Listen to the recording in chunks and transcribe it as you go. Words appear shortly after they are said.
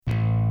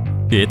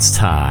It's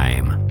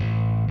time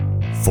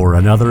for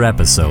another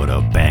episode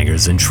of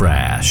Bangers and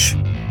Trash,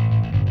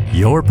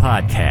 your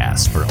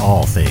podcast for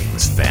all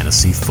things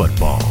fantasy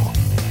football.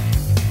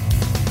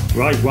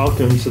 Right,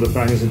 welcome to the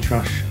Bangers and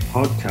Trash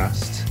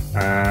podcast.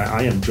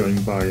 I am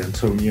joined by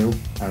Antonio,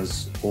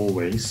 as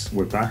always.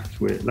 We're back.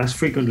 We're less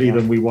frequently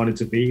than we wanted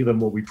to be, than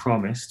what we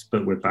promised,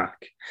 but we're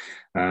back.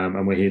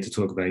 And we're here to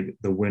talk about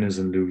the winners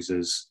and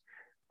losers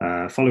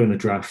following the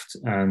draft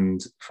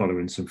and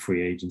following some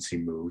free agency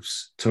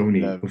moves.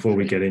 Tony, before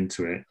we get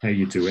into it, how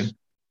you doing?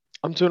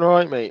 I'm doing all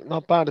right, mate.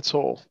 Not bad at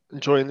all.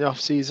 Enjoying the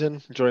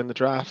off-season, enjoying the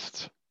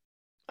draft.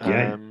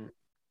 Yeah.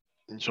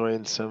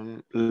 Enjoying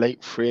some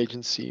late free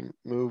agency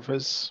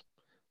movers.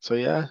 So,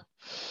 yeah,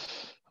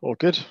 all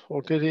good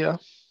here.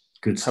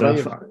 Good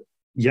stuff.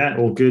 Yeah,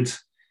 all good.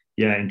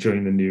 Yeah,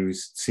 enjoying the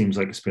news. Seems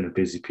like it's been a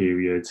busy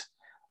period.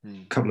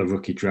 A couple of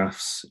rookie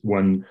drafts.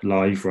 One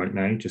live right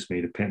now, just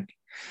made a pick.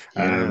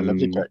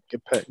 Lovely pick.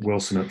 Good pick.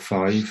 Wilson at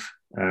 5.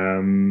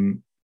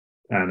 And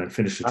I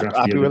finished the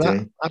draft the other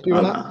day. Happy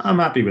with that? I'm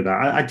happy with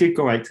that. I did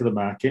go out to the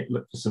market,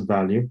 look for some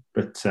value,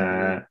 but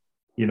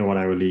you know what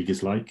our league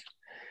is like.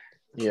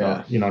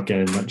 Yeah. You're not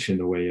getting much in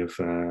the way of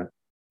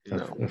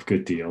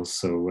good deals.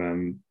 So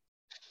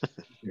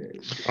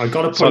I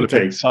got a point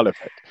out. Solid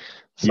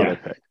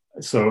pick.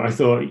 So I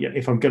thought,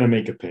 if I'm going to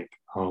make a pick,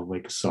 I'll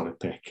make a solid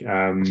pick.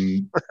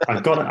 I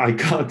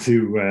got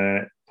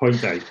to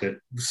point out that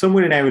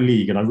someone in our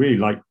league, and I really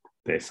like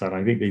this, and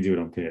I think they do it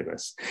on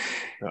purpose.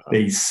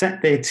 They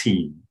set their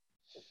team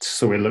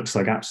so it looks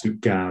like absolute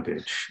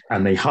garbage,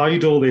 and they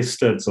hide all their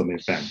studs on their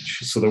bench,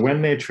 so that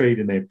when they're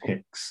trading their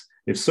picks,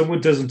 if someone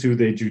doesn't do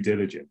their due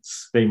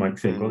diligence, they might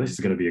think, well, this is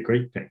going to be a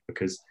great pick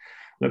because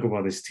look at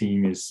what this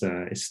team is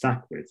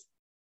stacked with.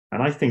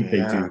 And I think they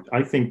do.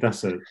 I think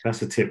that's a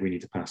tip we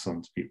need to pass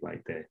on to people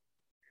out there.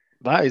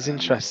 That is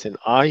interesting.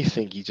 I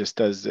think he just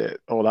does it,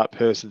 or that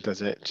person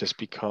does it, just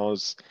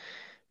because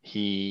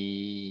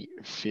he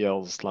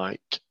feels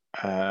like.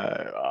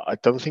 I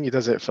don't think he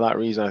does it for that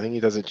reason. I think he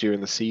does it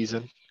during the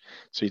season,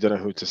 so you don't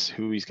know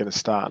who he's going to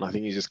start. And I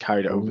think he just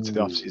carried it over to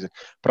the off season.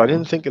 But I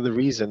didn't think of the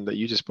reason that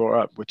you just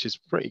brought up, which is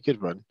a pretty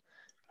good one.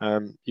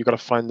 You've got to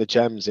find the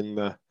gems in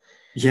the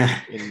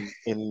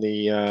in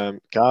the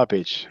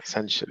garbage,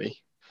 essentially.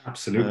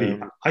 Absolutely.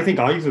 I think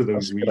either of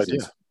those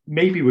reasons.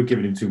 Maybe we're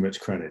giving him too much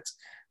credit.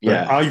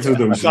 Either of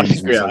those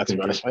reasons.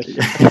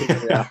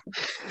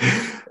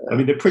 I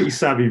mean, they're pretty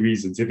savvy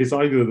reasons. If it's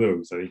either of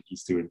those, I think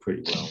he's doing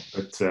pretty well.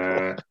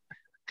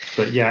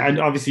 But yeah, and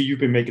obviously you've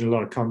been making a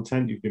lot of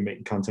content. You've been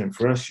making content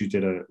for us. You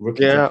did a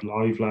rookie draft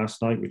live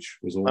last night, which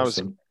was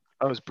awesome.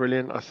 That was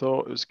brilliant. I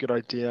thought it was a good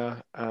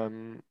idea.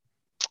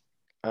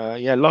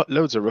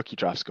 Loads of rookie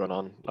drafts going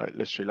on, like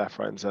literally left,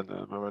 right, and centre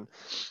at the moment.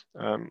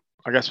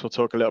 I guess we'll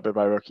talk a little bit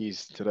about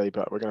rookies today,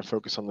 but we're going to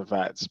focus on the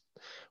vets.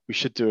 We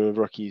should do a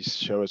rookies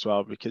show as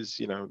well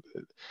because,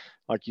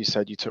 like you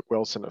said, you took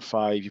Wilson at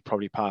 5. You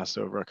probably passed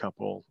over a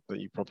couple that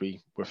you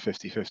probably were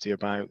 50-50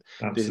 about.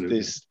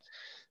 Absolutely.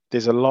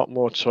 There's a lot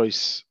more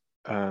choice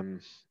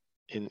in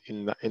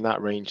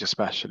that range,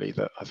 especially,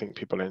 that I think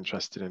people are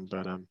interested in.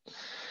 But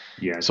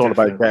it's all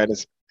about getting.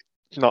 It's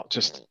not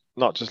just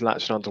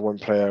latching onto one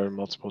player in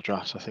multiple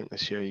drafts. I think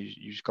this year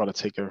you've got to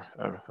take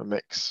a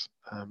mix.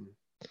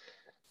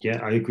 Yeah,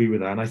 I agree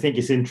with that. And I think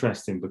it's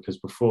interesting because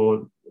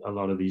before a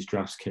lot of these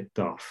drafts kicked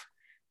off,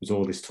 there was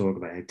all this talk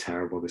about how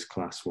terrible this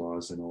class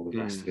was and all the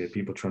rest of it.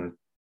 People trying to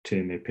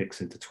turn their picks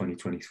into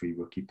 2023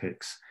 rookie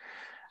picks.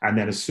 And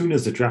then as soon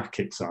as the draft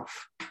kicks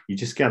off, you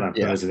just get that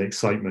buzz of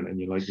excitement and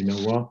you're like, you know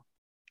what?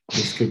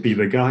 This could be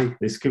the guy.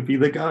 This could be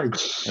the guy.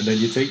 And then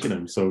you're taking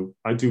him. So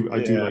I do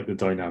like the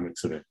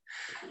dynamics of it.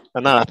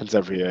 And that happens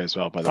every year as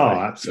well, by the way.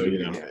 Oh,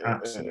 absolutely. So,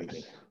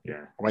 absolutely.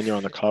 Yeah. When you're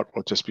on the clock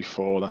or just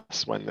before,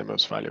 that's when they're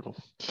most valuable.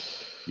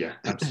 Yeah,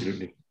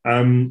 absolutely.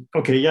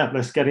 Okay,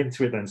 let's get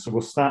into it then. So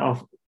we'll start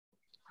off.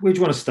 Where do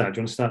you want to start? Do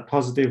you want to start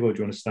positive or do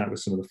you want to start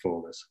with some of the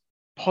fallers?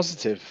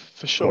 Positive,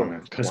 for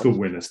sure. Let's go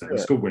winners then.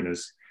 Let's go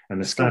winners. And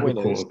let's start with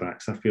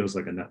quarterbacks. That feels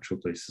like a natural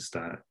place to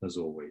start, as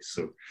always.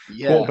 So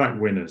quarterback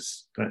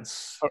winners.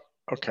 Let's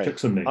pick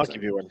some names.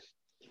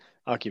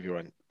 I'll give you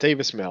one.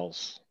 Davis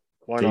Mills.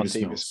 Why not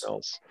Davis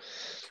Mills?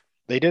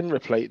 They didn't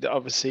replace,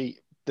 obviously,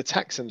 the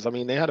Texans. I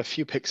mean, they had a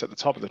few picks at the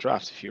top of the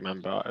draft, if you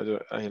remember,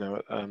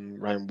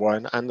 round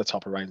 1 and the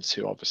top of round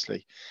 2,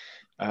 obviously.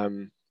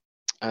 And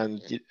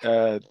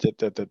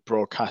the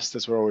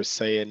broadcasters were always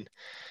saying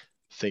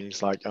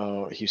things like,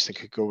 "Oh, Houston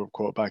could go with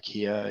quarterback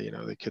here.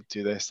 They could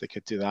do this, they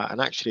could do that."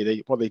 And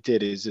actually, what they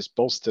did is just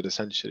bolstered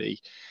essentially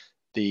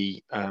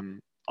the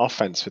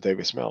offense for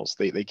Davis Mills.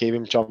 They gave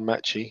him John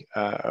Mechie,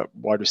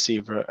 wide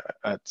receiver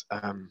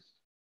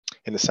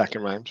in the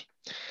second round.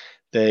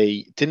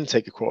 They didn't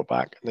take a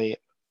quarterback, and they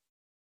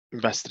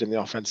invested in the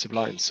offensive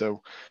line.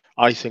 So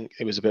I think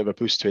it was a bit of a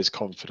boost to his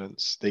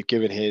confidence. They've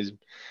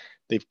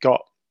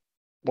got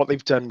what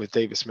they've done with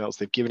Davis Mills.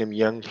 They've given him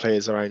young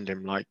players around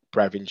him, like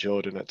Brevin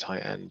Jordan at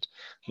tight end,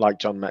 like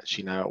John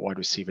Mechie now at wide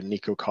receiver.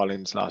 Nico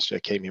Collins last year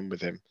came in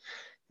with him.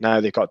 Now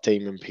they've got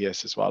Damon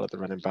Pierce as well at the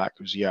running back,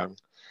 who's young.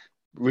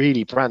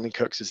 Really, Brandon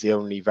Cooks is the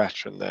only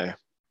veteran there.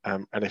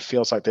 And it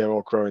feels like they're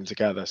all growing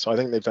together. So I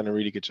think they've done a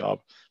really good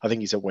job. I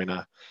think he's a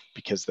winner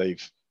because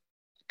they've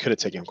could have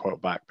taken him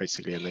quarterback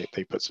basically, and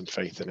they put some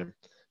faith in him.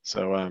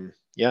 So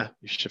yeah,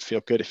 you should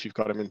feel good if you've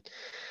got him in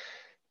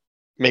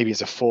maybe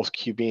as a fourth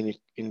QB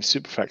in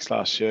Superflex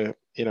last year,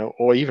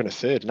 or even a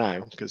third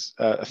now, because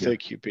a third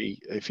QB,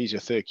 if he's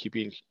your third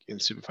QB in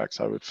Superflex,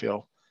 I would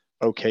feel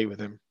okay with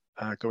him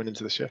going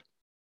into this year.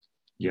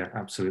 Yeah,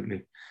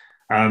 absolutely.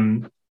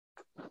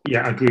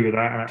 Yeah, I agree with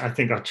that. I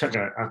think I'll check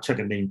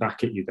a name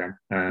back at you then.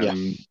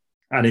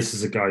 And this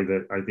is a guy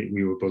that I think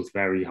we were both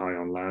very high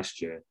on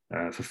last year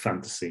for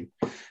fantasy,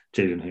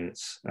 Jalen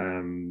Hurts.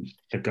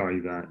 A guy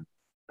that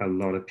a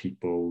lot of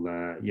people,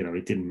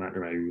 it didn't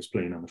matter how he was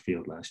playing on the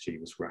field last year. He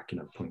was racking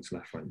up points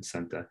left, right, and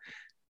centre.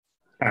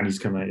 And he's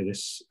come out of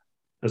this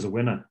as a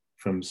winner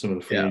from some of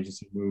the free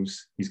agency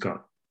moves. He's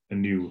got a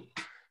new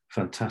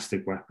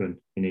fantastic weapon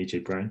in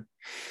AJ Brown.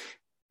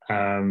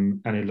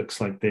 And it looks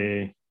like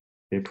they're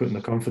putting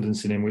the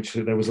confidence in him, which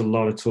there was a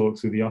lot of talk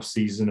through the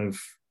offseason of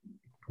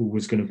who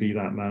was going to be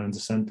that man in the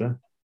centre.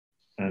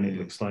 And it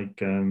looks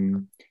like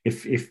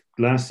if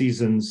last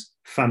season's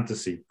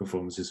fantasy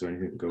performances were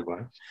anything to go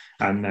by,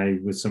 and now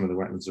with some of the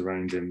weapons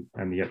around him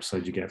and the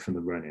upside you get from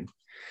the running,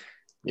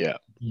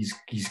 he's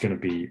going to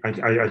be.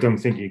 I don't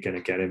think you're going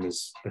to get him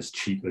as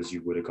cheap as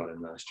you would have got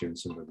him last year in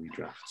some of the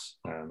redrafts.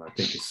 I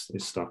think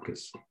his stock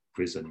has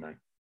risen now.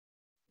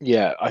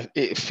 Yeah,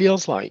 it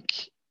feels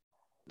like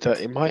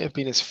that it might have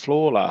been his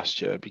floor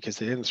last year because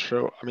they didn't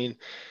throw. I mean,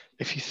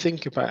 if you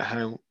think about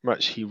how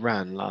much he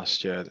ran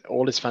last year,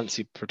 all his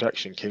fancy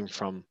production came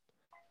from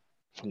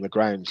the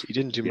ground. He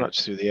didn't do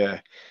much through the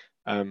air.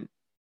 And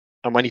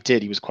when he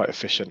did, he was quite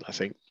efficient, I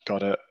think.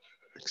 Got it,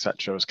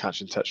 etc. Was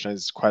catching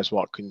touchdowns. Quez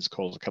Watkins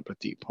called a couple of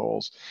deep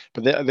balls.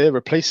 But they're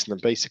replacing them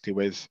basically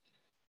with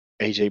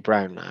AJ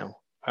Brown now.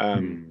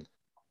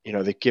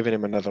 They've given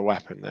him another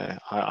weapon there.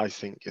 I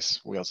think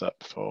it's wheels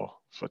up for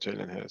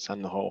Jalen Hurts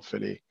and the whole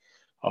Philly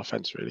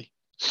offense, really.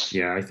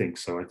 Yeah, I think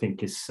so. I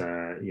think it's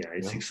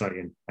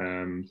exciting.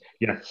 And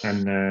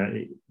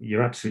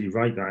you're absolutely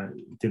right. That I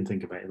didn't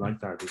think about it like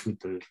that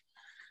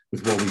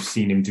with what we've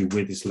seen him do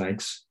with his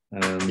legs.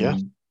 I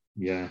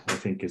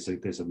think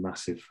there's a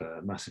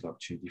massive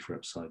opportunity for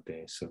upside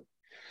there. So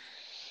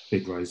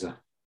big riser.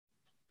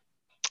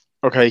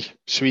 Okay,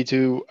 should we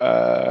do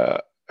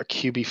a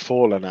QB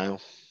faller now?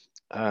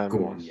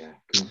 Go on, yeah.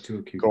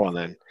 Go on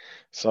then.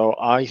 So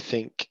I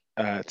think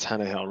Ryan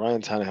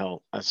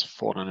Tannehill has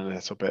fallen a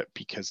little bit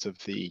because of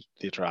the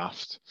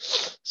draft.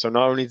 So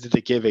not only did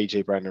they give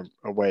AJ Brown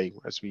away,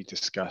 as we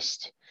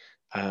discussed,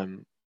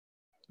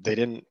 they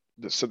didn't.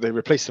 So they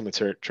replaced him with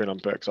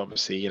Treylon Burks.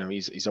 Obviously,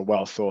 he's a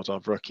well thought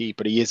of rookie,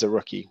 but he is a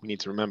rookie. We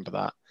need to remember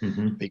that.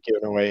 They've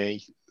given away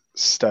a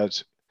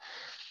stud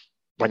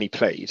when he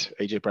played.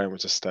 AJ Brown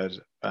was a stud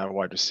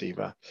wide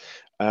receiver.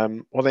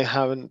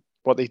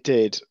 What they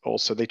did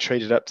also, they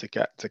traded up to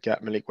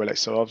get Malik Willis.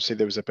 So obviously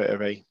there was a bit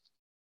of a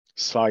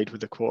slide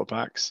with the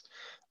quarterbacks,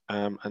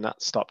 and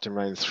that stopped in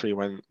round 3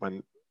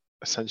 when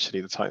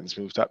essentially the Titans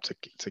moved up to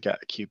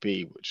get a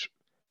QB, which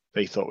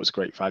they thought was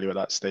great value at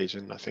that stage,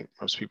 and I think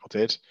most people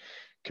did.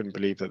 Couldn't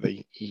believe that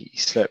he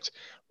slipped.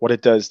 What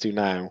it does do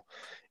now,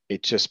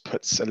 it just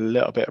puts a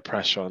little bit of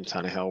pressure on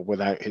Tannehill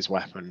without his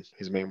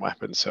main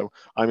weapon. So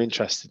I'm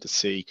interested to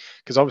see,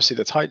 because obviously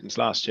the Titans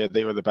last year,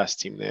 they were the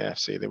best team in the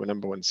AFC. They were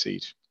number 1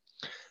 seed.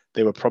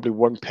 They were probably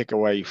 1 pick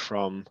away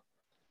from,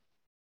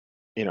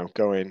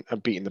 going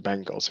and beating the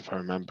Bengals, if I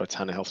remember.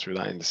 Tannehill threw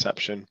that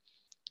interception.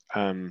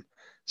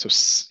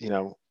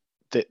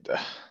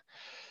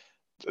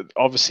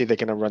 Obviously they're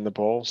going to run the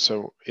ball.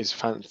 So in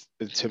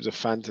terms of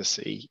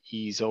fantasy,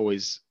 he's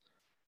always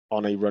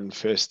on a run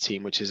first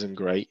team, which isn't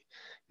great.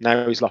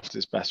 Now he's lost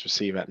his best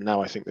receiver.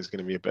 Now I think there's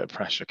going to be a bit of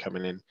pressure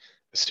coming in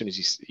as soon as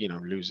he's,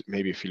 lose.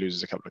 Maybe if he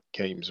loses a couple of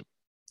games,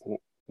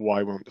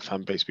 why won't the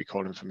fan base be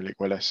calling for Malik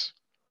Willis?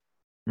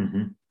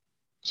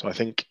 So I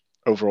think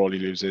overall he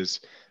loses,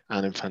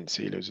 and in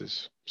fantasy he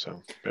loses. So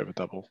a bit of a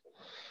double.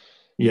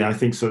 Yeah, I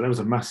think so. That was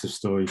a massive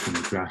story from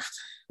the draft,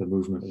 the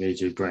movement of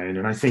AJ Brown,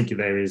 and I think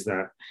there is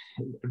that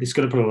it's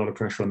going to put a lot of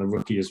pressure on the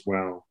rookie as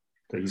well.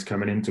 That he's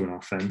coming into an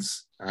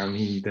offense,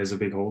 and there's a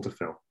big hole to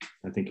fill.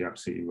 I think you're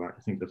absolutely right.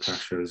 I think the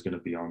pressure is going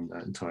to be on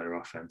that entire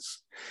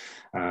offense.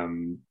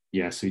 So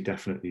he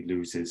definitely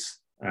loses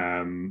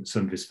some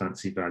of his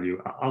fancy value.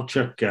 I'll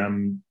chuck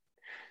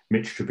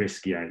Mitch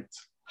Trubisky out.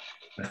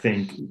 I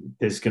think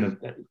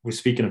we're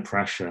speaking of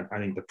pressure. I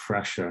think the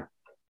pressure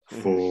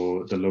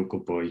for the local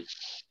boy,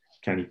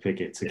 Kenny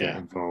Pickett, to get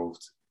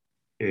involved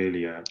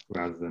earlier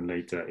rather than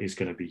later is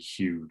going to be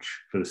huge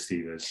for the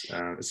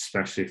Steelers,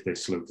 especially if they're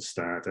slow to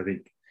start. I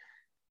think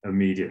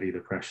immediately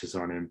the pressure's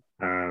on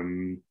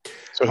him.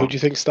 So who do you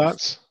think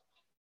starts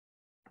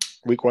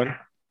week 1?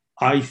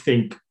 I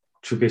think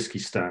Trubisky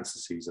starts the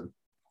season.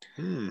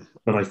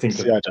 But I think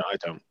I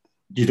don't.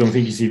 You don't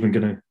think he's even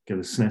going to get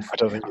a sniff? I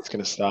don't think he's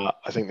going to start.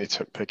 I think they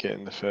took Pickett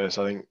in the first.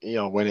 I think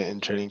he'll win it in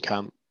training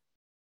camp.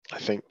 I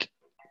think.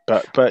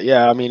 But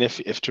yeah, I mean, if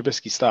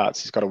Trubisky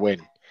starts, he's got to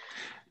win.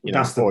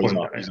 That's the point.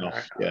 He's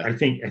off. Yeah. I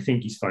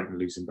think he's fighting a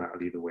losing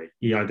battle either way.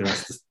 He either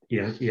has to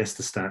he has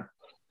to start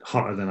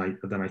hotter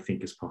than I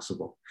think is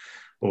possible,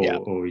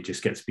 or he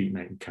just gets beaten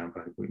out in camp,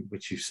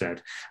 which you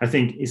said. I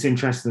think it's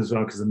interesting as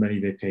well because the money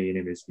they're paying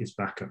him is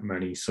backup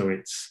money, so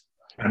it's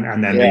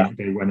and then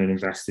they went and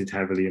invested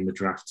heavily in the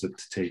draft to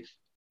take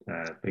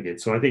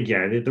Pickett. So I think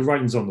the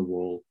writing's on the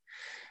wall.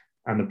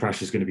 And the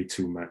pressure is going to be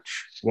too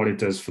much. What it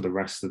does for the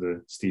rest of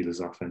the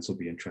Steelers offense will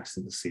be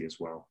interesting to see as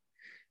well.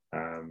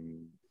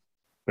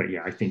 But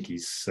yeah, I think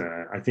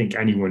I think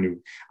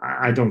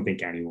I don't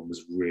think anyone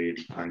was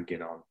really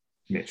banking on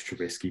Mitch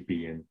Trubisky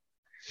being,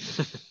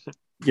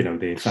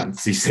 their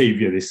fantasy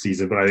savior this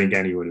season. But I think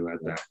anyone who had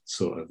that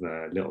sort of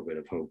little bit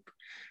of hope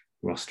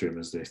roster him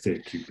as their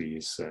third QB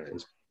is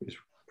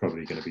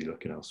probably going to be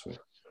looking elsewhere.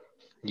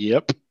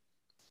 Yep.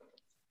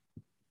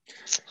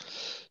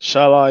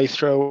 Shall I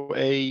throw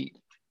a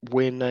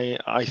win?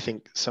 I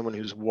think someone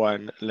who's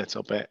won a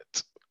little bit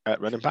at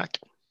running back.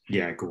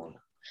 Yeah, go on.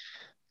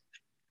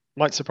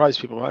 Might surprise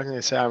people, but I'm going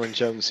to say Aaron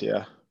Jones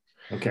here.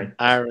 Okay.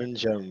 Aaron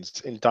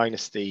Jones in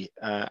Dynasty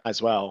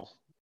as well.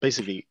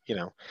 Basically,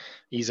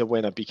 he's a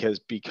winner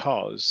because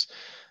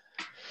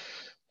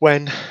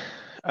when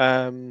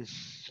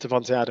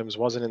Devontae Adams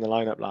wasn't in the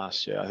lineup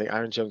last year, I think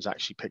Aaron Jones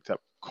actually picked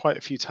up quite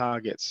a few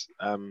targets.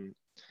 I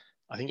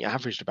think he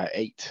averaged about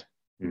 8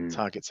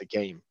 targets a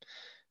game.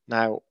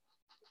 Now,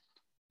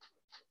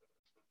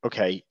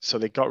 okay, so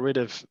they got rid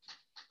of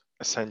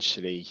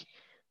essentially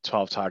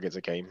 12 targets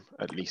a game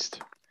at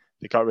least.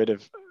 They got rid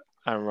of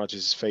Aaron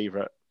Rodgers'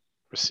 favorite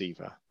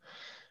receiver.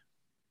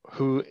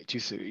 Who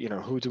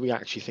do we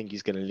actually think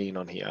he's going to lean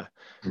on here?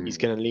 He's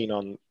going to lean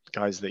on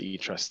guys that he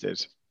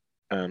trusted,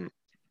 and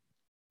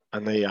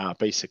they are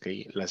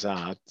basically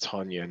Lazard,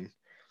 Tonyan,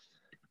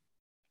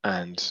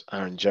 and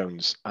Aaron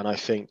Jones. And I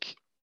think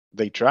if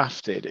they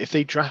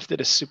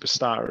drafted a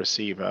superstar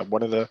receiver,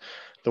 one of the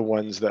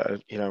ones that are,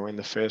 in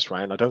the first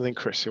round, I don't think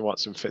Christian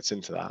Watson fits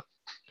into that,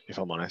 if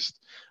I'm honest.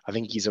 I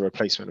think he's a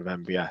replacement of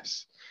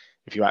MVS.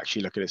 If you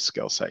actually look at his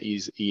skill set,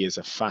 he is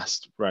a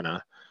fast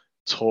runner,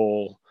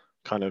 tall,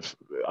 I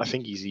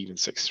think he's even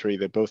 6'3".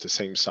 They're both the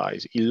same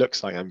size. He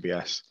looks like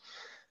MVS.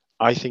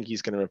 I think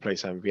he's going to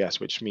replace MVS,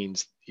 which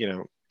means,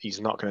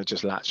 he's not going to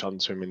just latch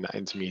onto him in that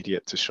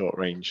intermediate to short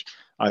range.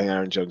 I think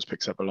Aaron Jones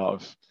picks up a lot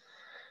of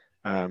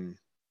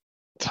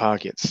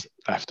targets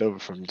left over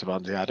from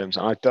Devontae Adams.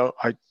 And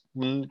I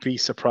wouldn't be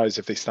surprised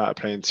if they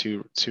started playing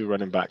two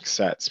running back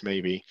sets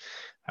maybe,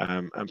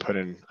 and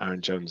putting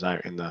Aaron Jones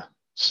out in the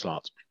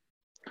slot.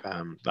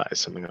 That is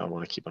something I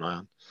want to keep an eye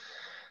on.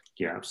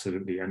 Yeah,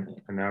 absolutely.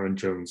 And Aaron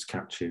Jones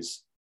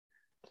catches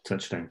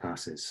touchdown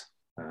passes.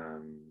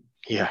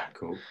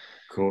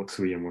 Caught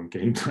 3 in one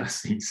game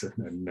last season.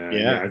 And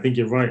I think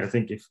you're right. I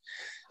think if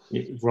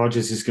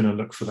Rodgers is going to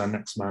look for that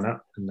next man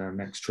up and that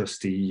next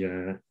trusty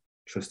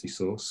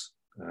source,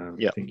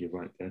 I think you're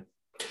right there.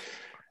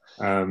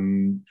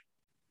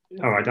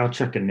 All right, I'll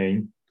check a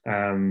name.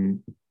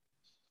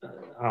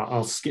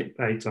 I'll skip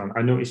out on.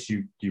 I noticed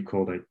you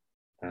called out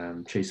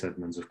Chase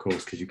Edmonds, of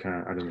course, because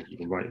I don't think you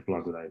can write a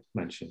blog without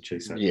mentioning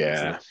Chase Edmonds.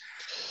 Yeah.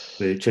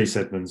 The Chase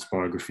Edmonds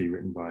biography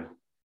written by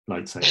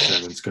Lightside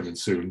 7's coming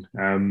soon.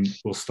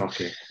 We'll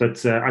stock it.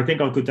 But I think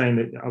I'll go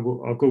down.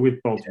 I'll go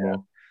with Baltimore.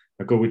 Yeah.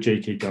 I'll go with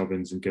J.K.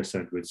 Dobbins and Gus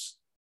Edwards.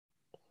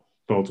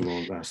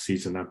 Baltimore last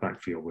season, that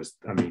backfield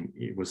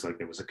it was like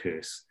there was a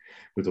curse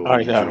with all the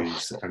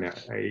injuries. And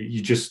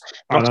you just...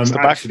 Not just the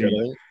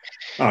backfield.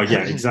 Oh,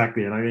 yeah,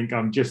 exactly. And I think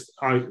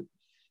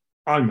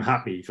I'm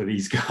happy for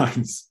these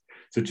guys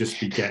to just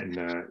be getting,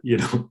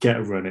 get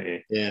a run at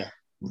it. Yeah.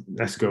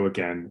 Let's go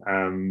again.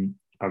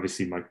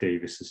 Obviously, Mike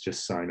Davis has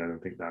just signed. I don't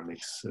think that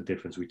makes a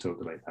difference. We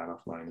talked about that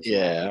offline as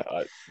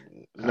well.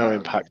 No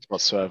impact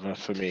whatsoever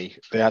for me.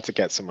 They had to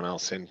get someone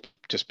else in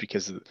just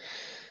because of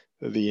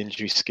the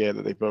injury scare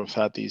that they both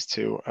had, these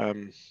two.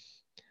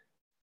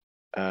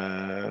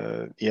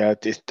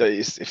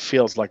 It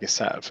feels like a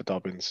setup for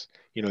Dobbins.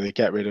 They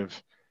get rid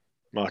of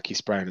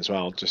Marquise Brown as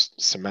well, just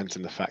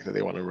cementing the fact that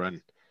they want to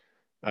run.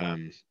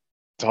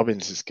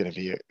 Dobbins is going to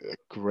be a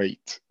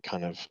great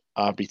kind of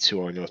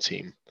RB2 on your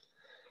team.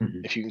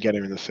 Mm-hmm. If you can get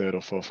him in the 3rd or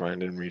 4th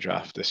round in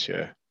redraft this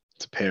year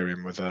to pair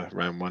him with a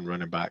round 1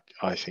 running back,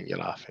 I think you're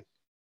laughing.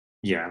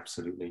 Yeah,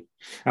 absolutely.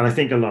 And I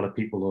think a lot of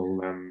people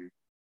will,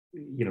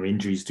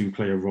 injuries do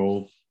play a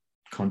role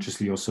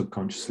consciously or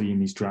subconsciously in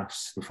these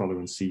drafts the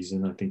following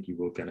season. I think you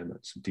will get him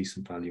at some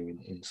decent value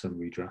in some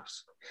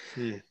redrafts.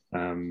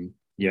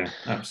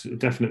 Absolutely.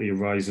 Definitely a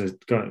riser.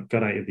 Got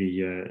out of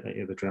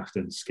the draft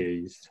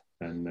unscathed.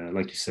 And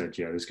like you said,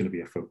 there's going to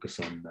be a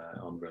focus on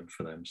run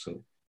for them.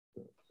 So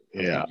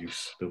they'll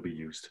be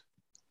used.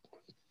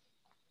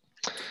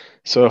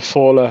 So a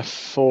faller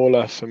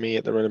for me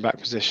at the running back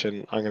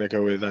position, I'm going to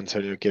go with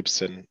Antonio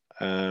Gibson,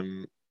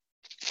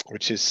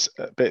 which is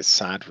a bit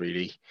sad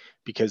really,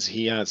 because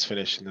he has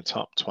finished in the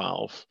top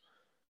 12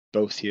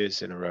 both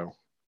years in a row,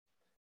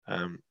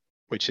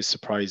 which is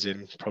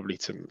surprising probably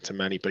to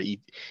many. But he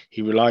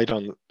relied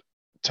on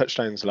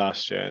touchdowns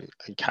last year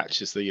and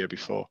catches the year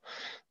before.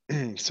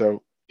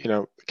 So,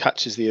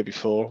 catches the year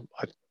before,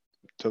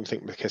 don't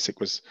think McKissick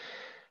was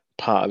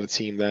part of the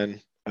team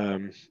then,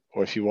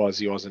 or if he was,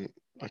 he wasn't.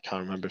 I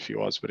can't remember if he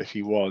was, but if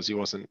he was, he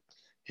wasn't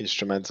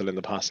instrumental in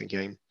the passing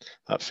game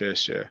that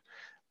first year.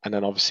 And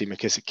then obviously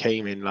McKissick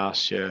came in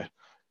last year,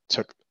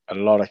 took a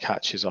lot of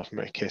catches off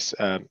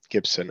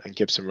Gibson, and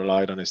Gibson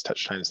relied on his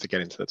touchdowns to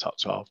get into the top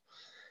 12.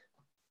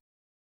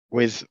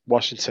 With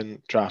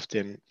Washington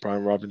drafting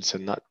Brian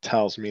Robinson, that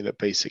tells me that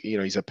basically,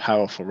 he's a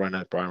powerful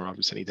runner, Brian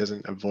Robinson. He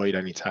doesn't avoid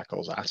any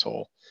tackles at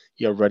all.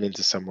 You'll run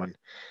into someone,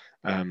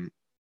 and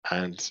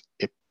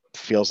it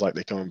feels like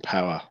they go in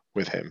power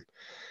with him,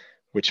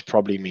 which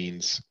probably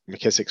means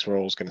McKissick's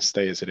role is going to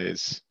stay as it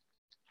is.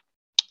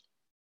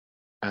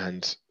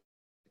 And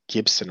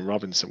Gibson and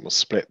Robinson will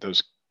split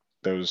those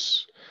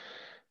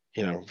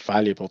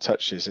valuable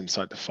touches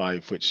inside the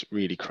 5, which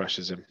really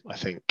crushes him, I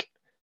think.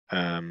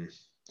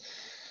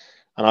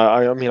 And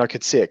I mean, I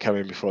could see it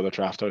coming before the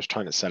draft. I was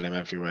trying to sell him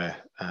everywhere.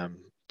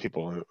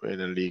 People in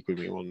a league with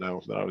me will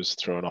know that I was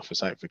throwing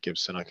offers out for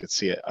Gibson. I could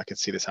see it. I could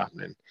see this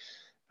happening.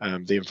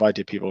 They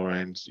invited people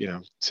around,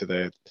 to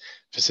the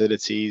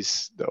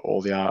facilities.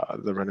 All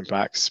the running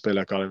backs.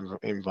 Spiller got an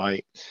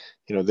invite.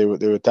 They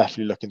were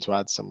definitely looking to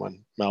add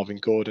someone. Melvin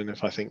Gordon,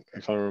 if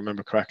I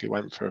remember correctly,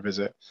 went for a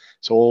visit.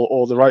 So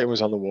all the writing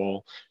was on the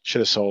wall.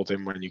 Should have sold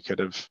him when you could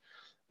have.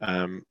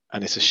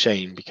 And it's a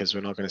shame because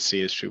we're not going to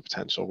see his true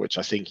potential, which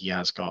I think he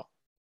has got.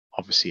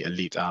 Obviously,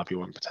 elite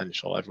RB1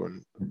 potential.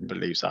 Everyone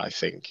believes that. I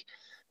think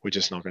we're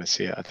just not going to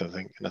see it. I don't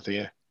think another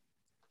year.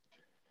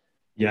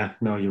 Yeah,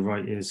 no, you're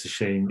right. It is a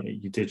shame.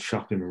 You did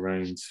shop him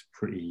around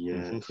pretty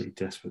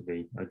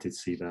desperately. I did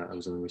see that. I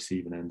was on the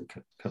receiving end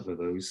a couple of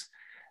those.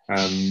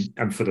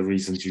 And for the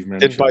reasons you've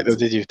mentioned. Didn't bite though,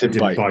 did you?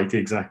 Didn't bite,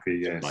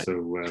 exactly. Yeah. Bite.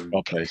 So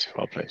well played.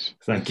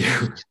 Thank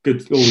you.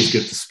 Good. Always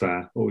good to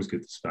spare. Always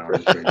good to spare.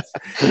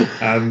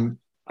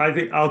 I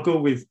think I'll go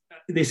with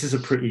this. Is a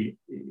pretty,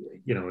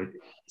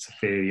 it's a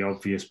fairly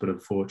obvious but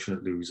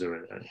unfortunate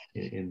loser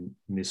in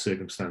the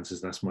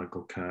circumstances. That's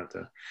Michael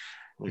Carter.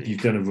 If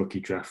you've done a rookie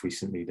draft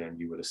recently, then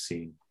you would have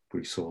seen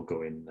Breece Hall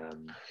going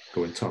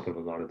top of a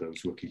lot of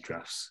those rookie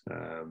drafts.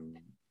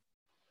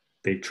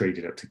 They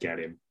traded up to get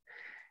him.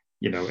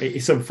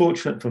 It's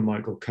unfortunate for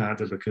Michael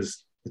Carter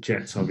because the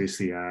Jets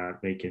obviously are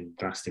making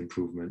vast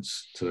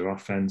improvements to their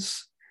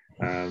offense.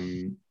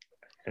 And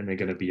they're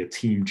going to be a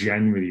team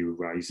generally who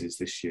rises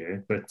this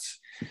year. But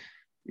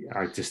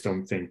I just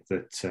don't think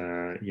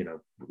that,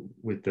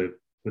 with the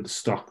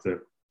stock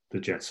that the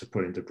Jets have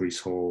put into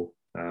Breece Hall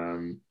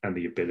and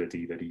the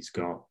ability that he's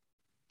got,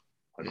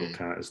 Michael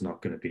Carter's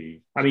not going to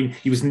be... I mean,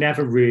 he was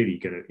never really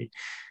going to... He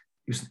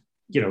was,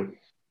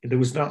 there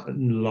was not a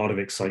lot of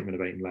excitement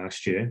about him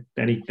last year.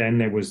 Then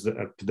there was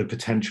the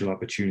potential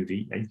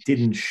opportunity. He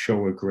didn't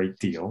show a great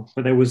deal,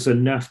 but there was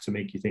enough to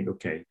make you think,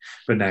 okay.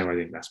 But now I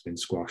think that's been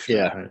squashed.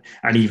 Yeah.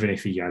 And even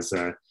if he has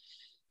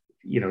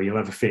he'll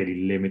have a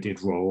fairly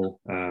limited role,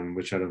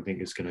 which I don't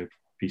think is going to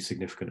be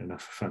significant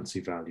enough for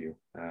fancy value.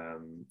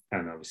 And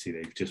obviously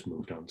they've just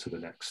moved on to the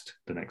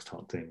next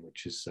hot thing,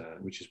 which is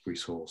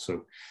Breece Hall.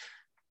 So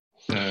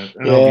an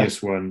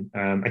obvious one.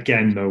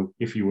 Again, though,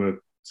 if you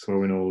were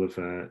throwing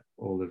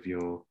all of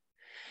your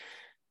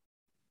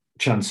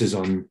chances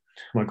on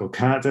Michael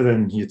Carter,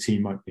 then your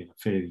team might be in a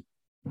fairly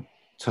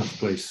tough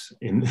place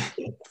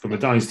from a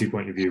dynasty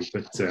point of view.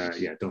 But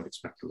don't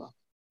expect a lot.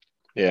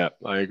 Yeah,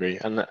 I agree.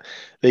 And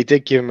they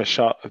did give him a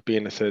shot of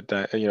being a third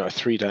down, a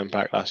 3-down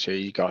back last year.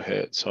 He got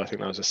hurt, so I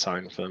think that was a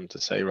sign for them to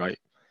say, right,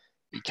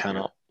 we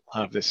cannot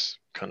have this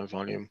kind of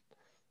volume.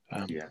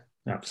 Yeah,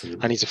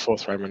 absolutely. And he's a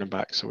 4th-round running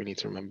back, so we need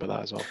to remember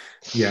that as well.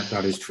 Yeah,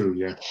 that is true.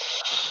 Yeah.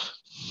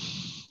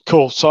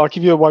 Cool. So I'll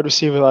give you a wide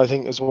receiver that I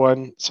think is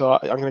one. So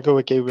I'm going to go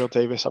with Gabriel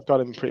Davis. I've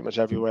got him pretty much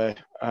everywhere.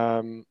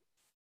 And,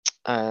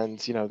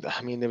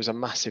 there was a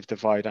massive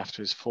divide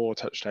after his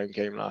 4-touchdown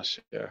game last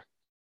year.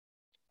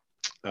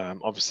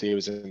 Obviously, it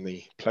was in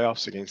the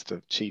playoffs against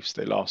the Chiefs.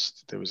 They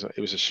lost. It was a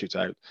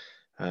shootout.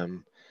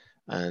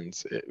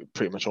 And it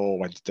pretty much all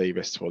went to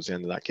Davis towards the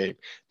end of that game.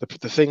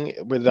 The thing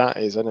with that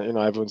is,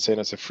 everyone's saying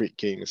it's a freak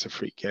game. It's a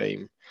freak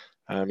game.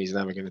 He's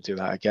never going to do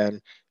that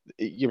again.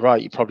 You're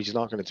right. He probably is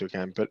not going to do it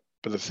again. But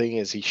the thing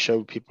is, he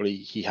showed people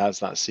he has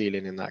that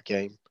ceiling in that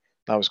game.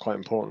 That was quite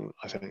important,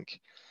 I think.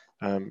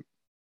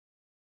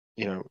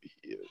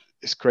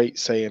 It's great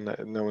saying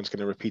that no one's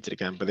going to repeat it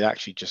again, but they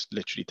actually just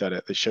literally did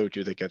it. They showed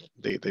you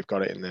they've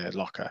got it in their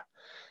locker.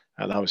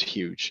 And that was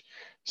huge.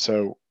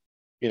 So,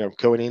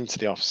 going into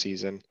the off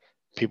season,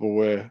 people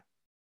were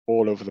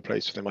all over the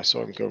place with him. I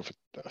saw him going for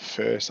a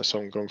first. I saw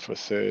him going for a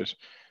third.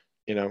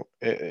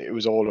 It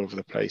was all over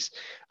the place.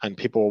 And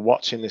people were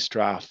watching this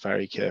draft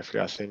very carefully.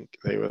 I think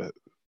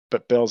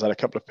but Bills had a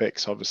couple of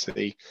picks,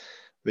 obviously.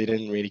 They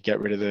didn't really get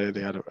rid of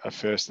they had a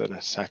first and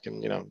a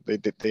second,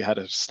 they had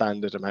a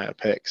standard amount of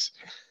picks.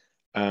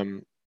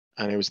 And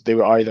they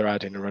were either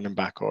adding a running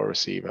back or a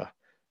receiver.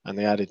 And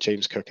they added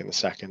James Cook in the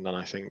second. And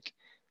I think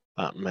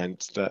that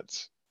meant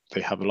that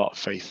they have a lot of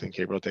faith in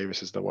Gabriel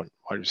Davis as the wide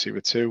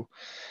receiver 2.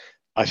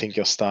 I think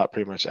he'll start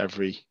pretty much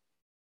every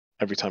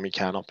time he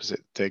can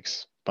opposite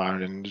Diggs.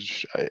 Barron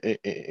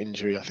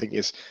injury. I think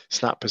his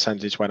snap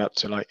percentage went up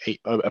to like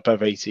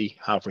above 80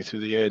 halfway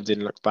through the year and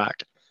didn't look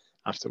back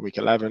after week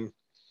 11.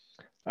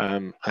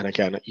 And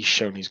again, he's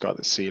shown he's got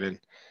the ceiling.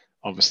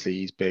 Obviously,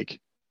 he's big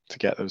to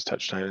get those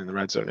touchdowns in the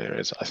red zone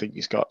areas. I think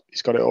he's got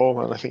it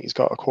all, and I think he's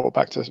got a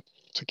quarterback to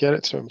get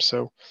it to him.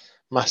 So,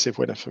 massive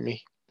winner for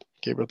me,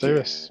 Gabriel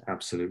Davis. Yeah,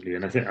 absolutely,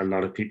 and I think a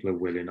lot of people are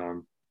willing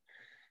on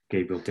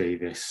Gabriel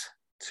Davis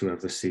to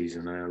have the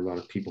season. A lot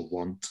of people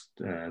want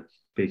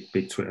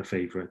big Twitter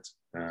favorite.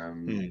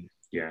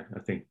 Yeah, I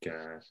think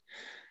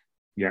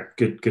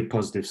good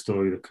positive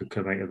story that could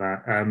come out of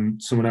that.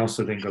 Someone else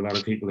I think a lot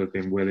of people have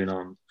been willing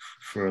on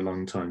for a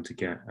long time to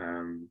get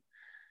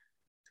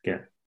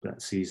that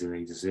season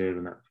they deserve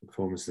and that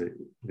performance that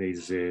they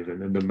deserve,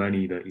 and the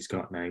money that he's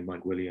got now.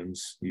 Mike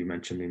Williams, you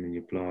mentioned him in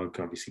your blog,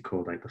 obviously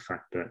called out the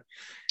fact that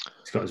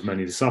he's got his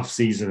money this off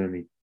season and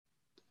he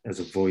has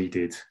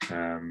avoided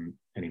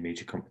any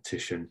major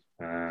competition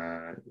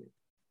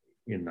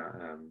in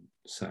that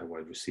set of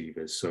wide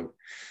receivers. So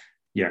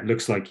yeah, it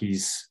looks like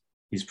he's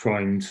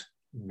primed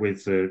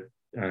with the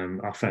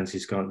offense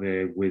he's got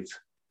there with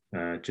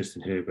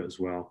Justin Herbert as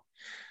well,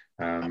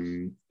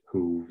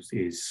 who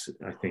is,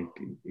 I think,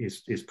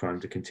 is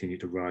primed to continue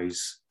to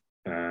rise.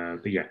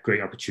 But yeah,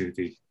 great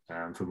opportunity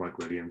for Mike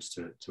Williams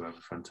to have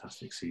a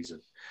fantastic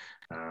season.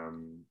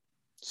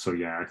 So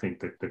yeah, I think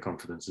that the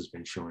confidence has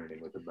been shown in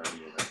him with the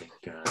money, and I think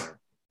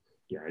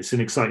it's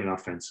an exciting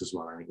offense as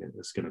well. I think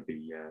it's going to be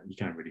you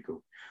can't really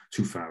go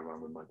too far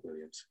wrong with Mike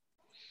Williams.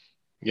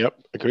 Yep,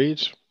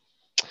 agreed.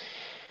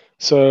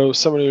 So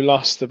someone who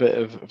lost a bit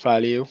of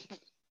value,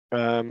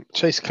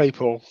 Chase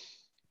Claypool,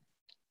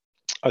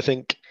 I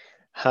think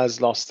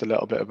has lost a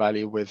little bit of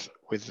value with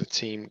the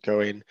team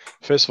going.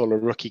 First of all, a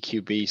rookie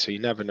QB, so you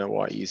never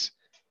know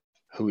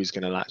who he's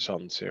going to latch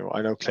on to.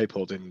 I know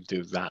Claypool didn't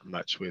do that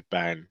much with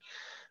Ben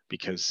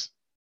because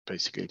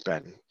basically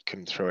Ben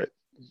can throw it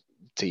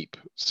deep.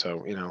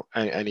 So,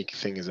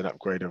 anything is an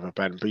upgrade over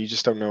Ben, but you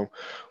just don't know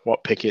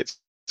what Pickett's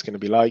going to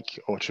be like,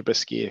 or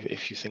Trubisky,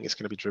 if you think it's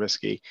going to be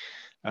Trubisky.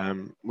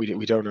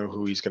 We don't know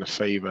who he's going to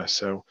favor.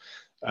 So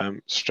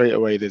straight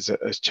away, there's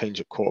a change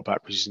at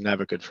quarterback, which is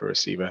never good for a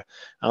receiver.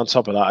 And on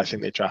top of that, I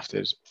think they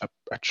drafted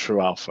a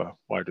true alpha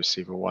wide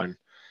receiver one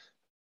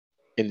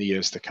in the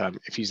years to come.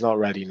 If he's not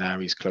ready now,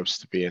 he's close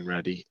to being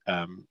ready.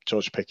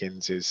 George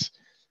Pickens is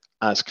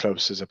as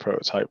close as a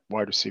prototype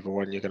wide receiver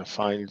one you're going to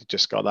find.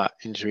 Just got that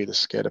injury that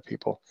scare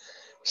people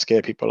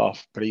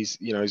off, but he's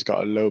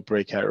got a low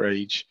breakout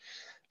age,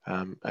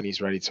 and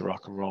he's ready to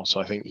rock and roll. So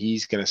I think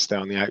he's going to stay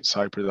on the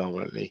outside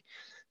predominantly.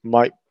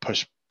 Might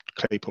push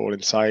Claypool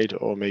inside,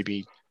 or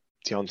maybe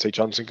Deontay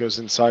Johnson goes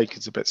inside because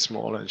it's a bit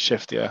smaller and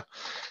shiftier.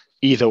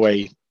 Either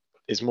way,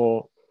 is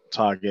more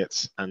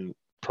targets and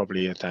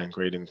probably a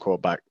downgrading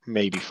quarterback,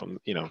 maybe from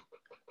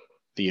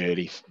the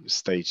early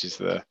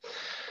stages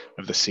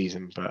of the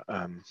season, but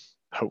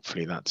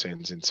hopefully that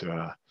turns into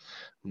a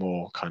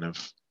more kind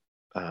of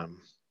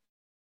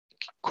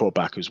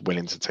quarterback who's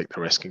willing to take the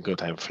risk and go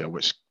downfield,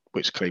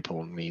 which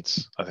Claypool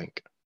needs, I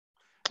think.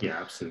 Yeah,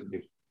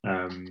 absolutely.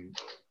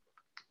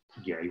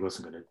 He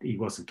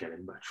wasn't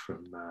getting much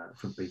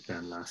from Big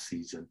Ben last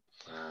season.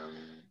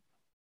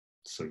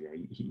 So yeah,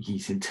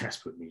 he's in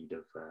desperate need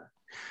of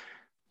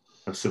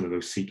some of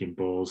those seeking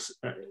balls.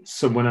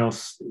 Someone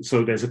else.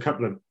 So there's a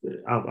couple of.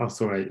 I'll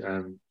throw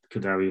out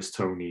Kadarius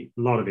Toney.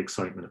 A lot of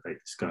excitement about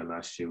this guy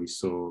last year. We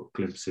saw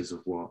glimpses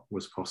of what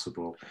was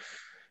possible,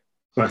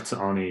 but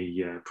on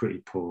a pretty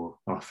poor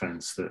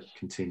offense that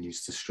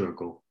continues to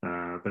struggle.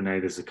 But now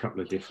there's a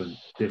couple of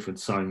different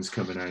signs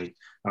coming out.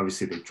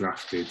 Obviously, they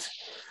drafted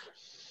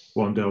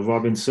Wan'Dale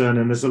Robinson,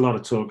 and there's a lot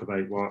of talk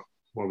about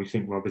what we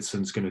think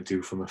Robinson's going to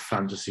do from a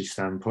fantasy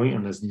standpoint,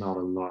 and there's not a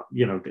lot.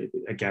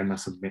 Again,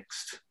 that's a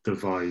mixed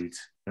divide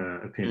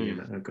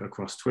opinion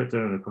across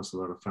Twitter and across a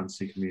lot of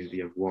fantasy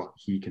community of what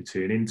he can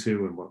turn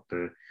into and what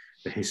the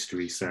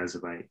history says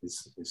about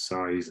his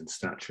size and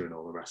stature and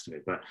all the rest of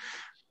it. But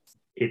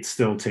it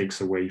still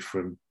takes away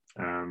from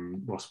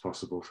what's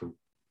possible from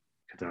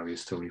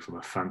Kadarius Toney from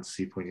a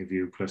fantasy point of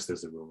view. Plus,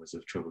 there's the rumours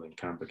of trouble in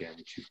camp again,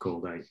 which you've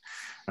called out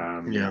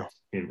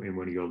in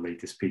one of your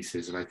latest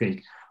pieces. And I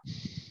think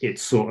it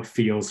sort of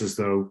feels as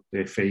though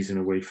they're phasing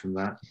away from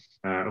that,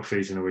 or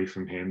phasing away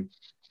from him.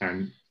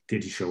 And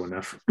did he show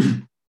enough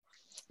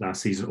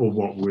last season, or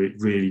what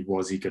really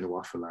was he going to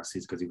offer last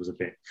season? Because it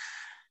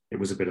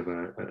was a bit of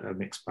a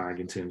mixed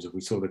bag in terms of,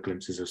 we saw the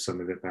glimpses of some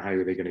of it, but how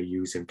are they going to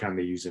use him? Can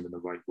they use him in the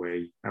right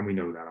way? And we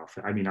know that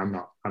often. I mean, I'm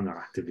not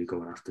actively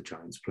going after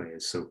Giants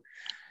players, so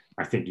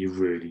I think you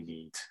really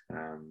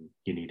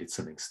needed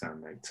something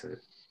stand out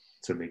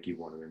to make you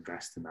want to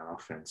invest in that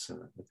offense.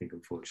 And I think,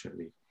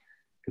 unfortunately,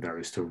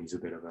 Kadarius Toney's a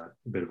bit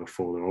of a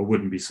faller. I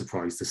wouldn't be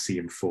surprised to see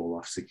him fall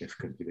off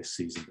significantly this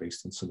season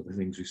based on some of the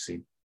things we've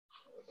seen.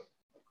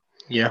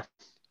 Yeah,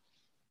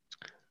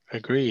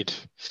 agreed.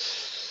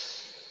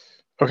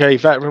 Okay,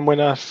 veteran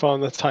winner from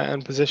the tight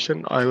end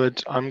position.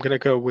 I'm going to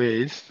go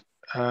with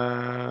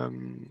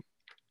Irv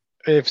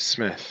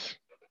Smith.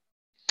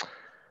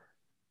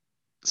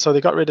 So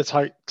they got rid of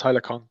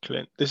Tyler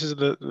Conklin. This is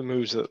the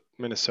moves that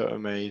Minnesota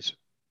made.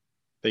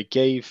 They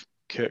gave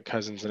Kirk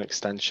Cousins an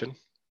extension.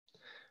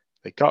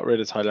 They got rid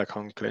of Tyler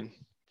Conklin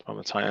from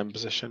a tight end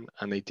position,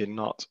 and they did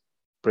not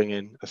bring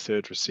in a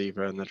third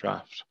receiver in the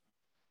draft,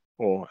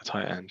 or a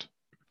tight end,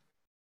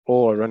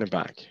 or a running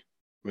back,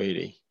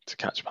 really, to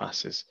catch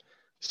passes.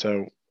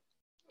 So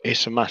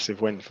it's a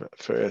massive win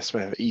for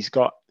Smith. He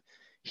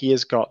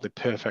has got the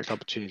perfect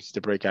opportunity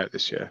to break out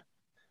this year.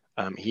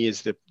 He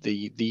is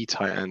the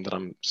tight end that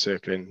I'm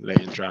circling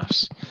late in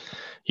drafts.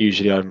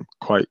 Usually I'm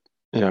quite,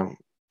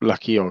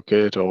 lucky or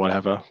good or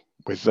whatever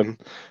with them.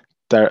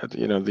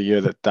 The year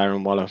that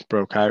Darren Waller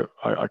broke out,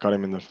 I got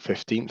him in the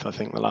 15th, I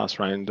think, the last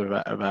round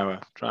of our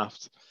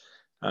draft.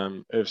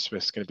 Irv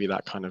Smith's going to be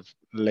that kind of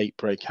late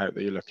breakout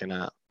that you're looking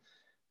at.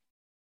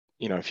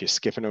 If you're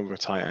skipping over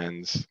tight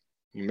ends,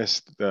 you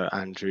missed the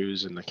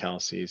Andrews and the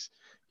Kelseys,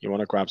 you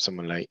want to grab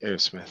someone late,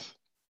 Irv Smith.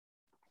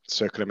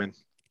 Circle him in.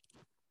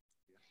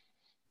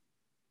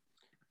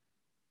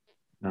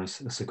 Nice.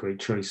 That's a great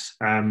choice.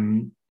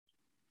 I'll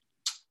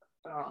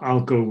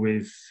go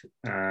with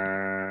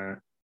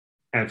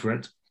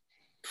Everett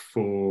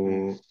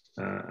for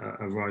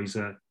a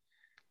riser.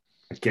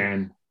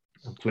 Again,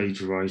 I'm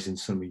plagiarizing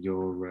some of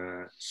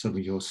your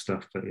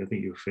stuff, but I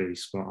think you were fairly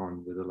spot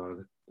on with a lot of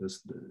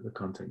the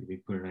content you've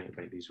been putting out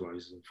about these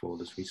risers and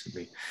fallers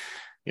recently.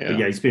 Yeah. But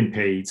yeah, he's been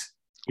paid.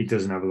 He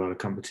doesn't have a lot of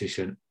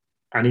competition.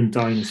 And in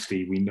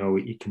Dynasty, we know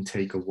it can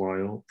take a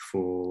while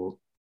for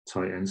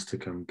tight ends to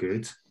come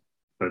good,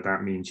 but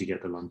that means you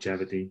get the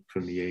longevity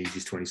from the age.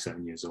 He's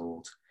 27 years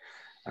old.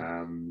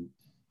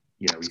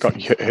 He's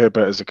got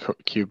Herbert as a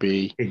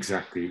QB.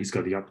 Exactly. He's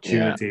got the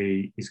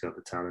opportunity. Yeah. He's got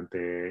the talent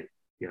there.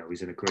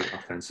 He's in a great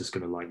offense that's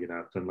going to light it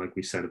up. And like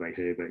we said about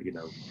Herbert,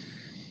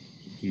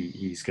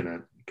 he's going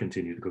to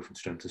continue to go from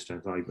strength to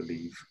strength, I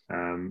believe.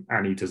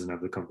 And he doesn't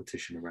have the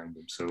competition around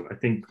him. So I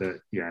think that,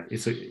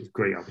 it's a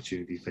great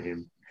opportunity for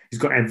him. He's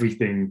got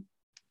everything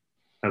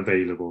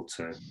available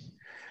to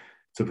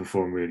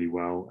perform really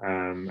well.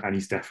 And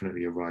he's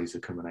definitely a riser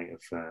coming out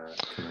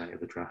of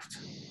the draft.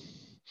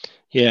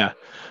 Yeah.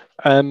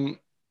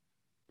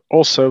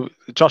 Also,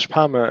 Josh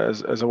Palmer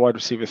as a wide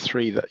receiver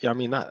 3.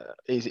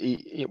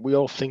 We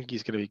all think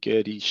he's going to be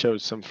good. He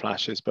showed some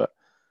flashes, but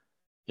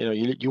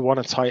you want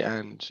a tight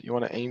end. You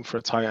want to aim for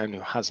a tight end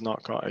who has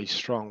not got a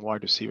strong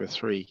wide receiver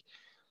 3.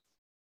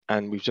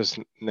 And we've just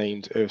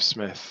named Irv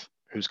Smith,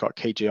 who's got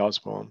KJ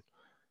Osborne,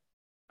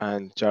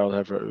 and Gerald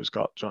Everett, who's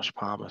got Josh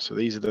Palmer. So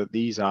these are the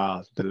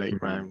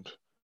late round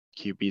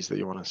QBs that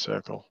you want to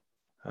circle.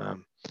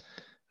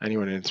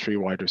 Anyone in 3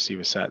 wide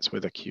receiver sets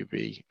with a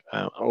QB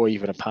or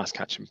even a pass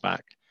catching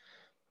back,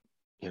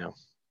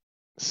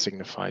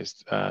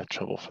 signifies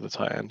trouble for the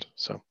tight end.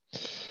 So,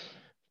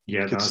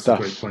 that's stuff.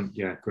 A great point.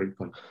 Yeah, great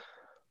point.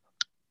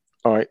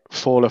 All right,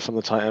 faller from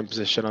the tight end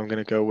position. I'm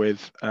going to go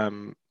with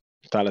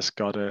Dallas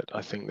Goedert.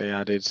 I think we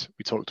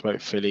talked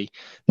about Philly.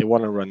 They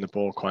want to run the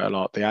ball quite a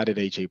lot. They added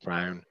AJ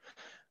Brown.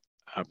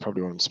 I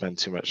probably won't spend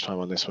too much time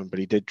on this one, but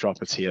he did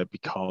drop a tier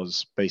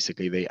because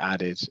basically they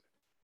added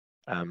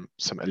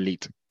some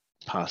elite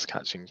pass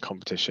catching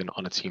competition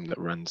on a team that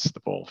runs the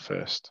ball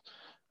first.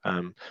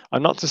 And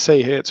not to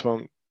say Hurts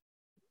will,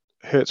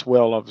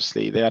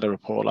 obviously. They had a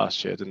report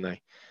last year, didn't they?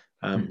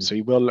 So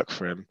he will look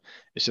for him.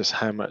 It's just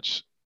how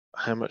much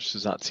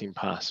does that team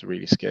pass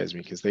really scares me,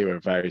 because they were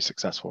very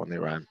successful when they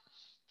ran.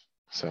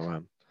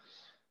 So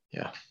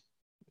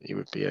he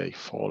would be a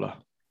faller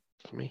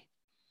for me.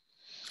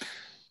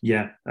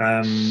 Yeah.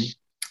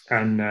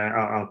 And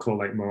I'll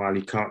call out Mo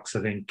Ali Cox.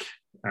 I think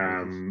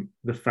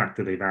the fact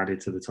that they've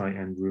added to the tight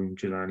end room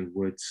Jelani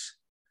Woods,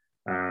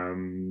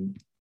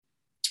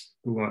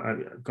 who I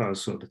got a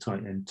sort of the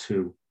tight end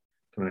 2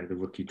 coming out of the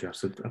rookie draft.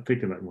 So I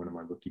picked him out in one of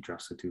my rookie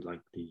drafts. I do like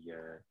the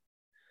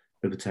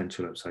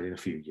potential upside in a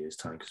few years'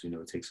 time, because we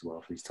know it takes a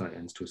while for these tight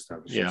ends to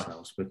establish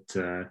themselves. But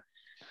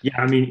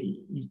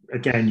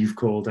again, you've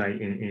called out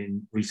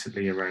in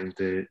recently around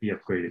the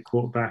upgraded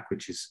quarterback,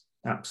 which is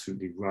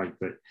absolutely right.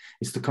 But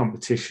it's the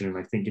competition, and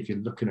I think if you're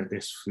looking at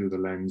this through the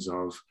lens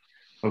of,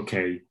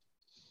 okay,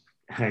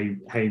 how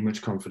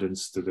much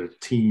confidence do the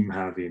team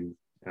have in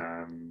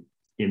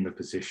the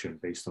position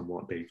based on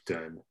what they've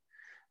done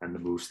and the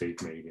moves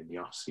they've made in the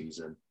off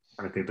season,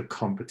 and I think the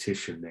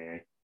competition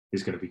there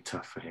is going to be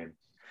tough for him.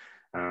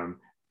 I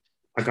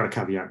got to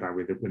caveat that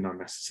with it. We're not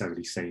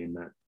necessarily saying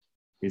that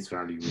his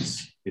value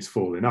is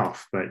falling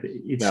off, but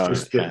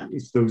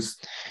it's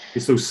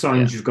those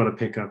signs you've got to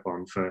pick up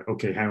on for,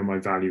 okay, how am I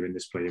valuing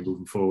this player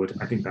moving forward?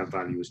 I think that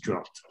value has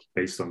dropped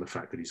based on the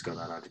fact that he's got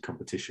that added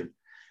competition.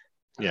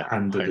 Yeah,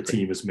 and that the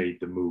team has made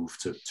the move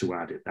to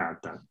add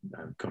that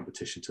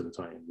competition to the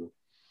tight end group.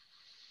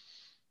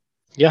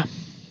 Yeah,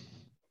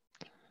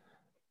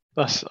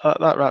 that's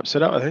that wraps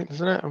it up, I think,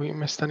 doesn't it? Have we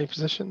missed any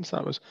positions?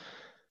 That's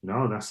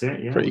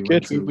it. Yeah, pretty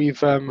good.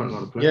 We've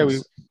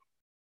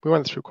we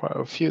went through quite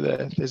a few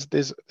there.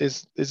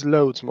 There's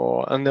loads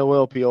more, and there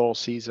will be off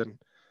season,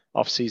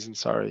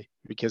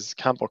 because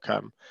camp will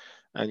come.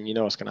 and you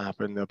know what's going to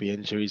happen. There'll be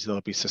injuries,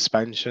 there'll be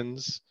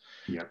suspensions.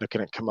 Yeah.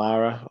 Looking at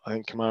Kamara, I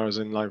think Kamara's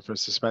in line for a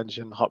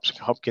suspension.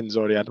 Hopkins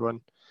already had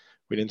one.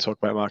 We didn't talk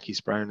about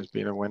Marquise Brown as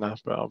being a winner,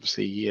 but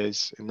obviously he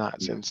is in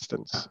that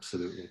instance.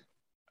 Absolutely.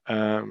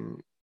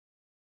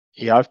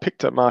 Yeah, I've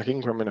picked up Mark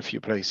Ingram in a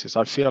few places.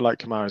 I feel like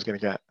Kamara's going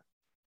to get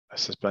a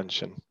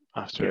suspension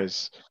after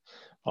his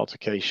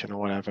altercation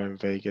or whatever in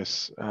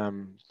Vegas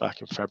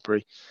back in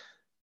February.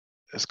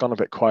 It's gone a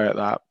bit quiet,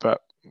 that, but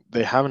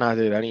they haven't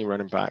added any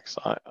running backs.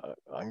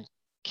 I'm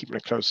keeping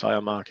a close eye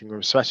on Mark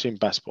Ingram, especially in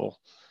best ball.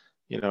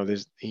 You know,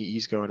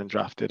 he's going and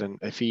drafted, and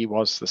if he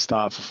was the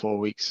starter for 4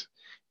 weeks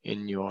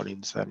in New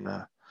Orleans, then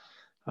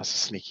that's a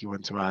sneaky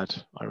one to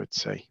add, I would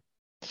say.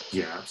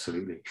 Yeah,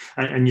 absolutely.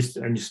 And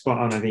you're spot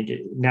on. I think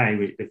now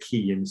the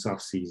key in this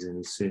off season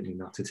is certainly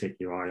not to take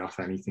your eye off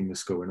anything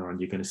that's going on.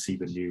 You're going to see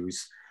the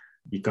news.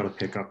 You've got to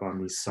pick up on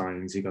these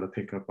signs. You've got to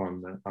pick up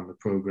on the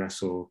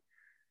progress or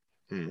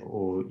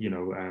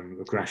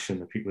aggression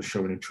that people are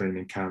showing in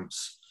training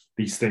camps.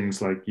 These things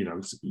like,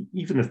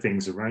 even the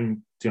things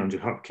around DeAndre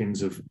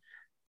Hopkins of,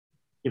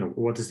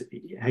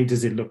 how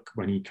does it look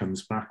when he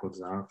comes back? What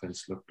does our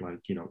offense look like?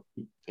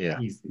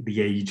 He's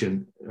the age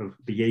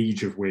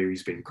of where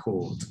he's been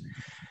caught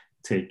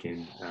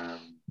taking,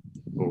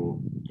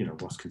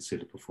 what's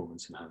considered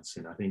performance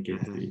enhancing. I think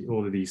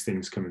all of these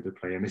things come into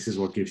play, and this is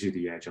what gives you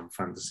the edge on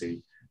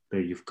fantasy.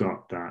 That you've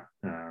got that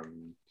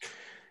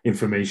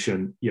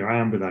information. You're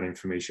armed with that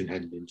information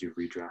heading into your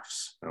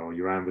redrafts, or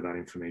you're armed with that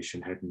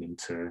information heading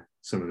into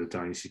some of the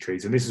dynasty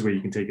trades. And this is where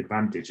you can take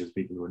advantage of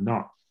people who are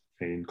not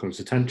paying close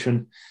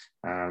attention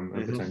and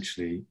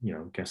potentially,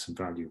 get some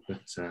value. But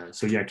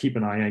keep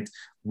an eye out.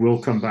 We'll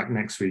come back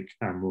next week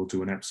and we'll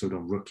do an episode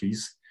on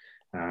rookies.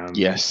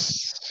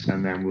 Yes.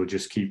 And then we'll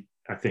just keep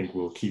a bit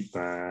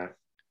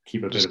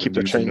of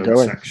the train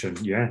going section.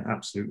 Yeah,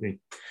 absolutely.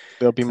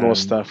 There'll be more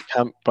stuff.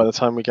 By the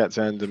time we get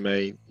to end of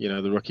May,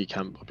 the rookie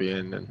camp will be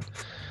in, and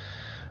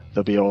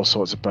there'll be all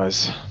sorts of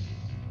buzz.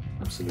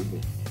 Absolutely.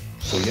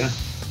 So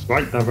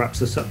right, that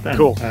wraps us up then.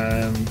 Cool.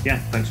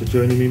 Thanks for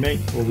joining me, mate.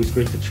 Always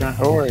great to chat.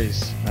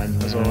 Always.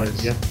 And as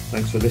always.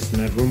 Thanks for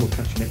listening, everyone. We'll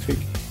catch you next week.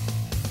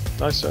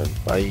 Nice one.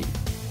 Bye.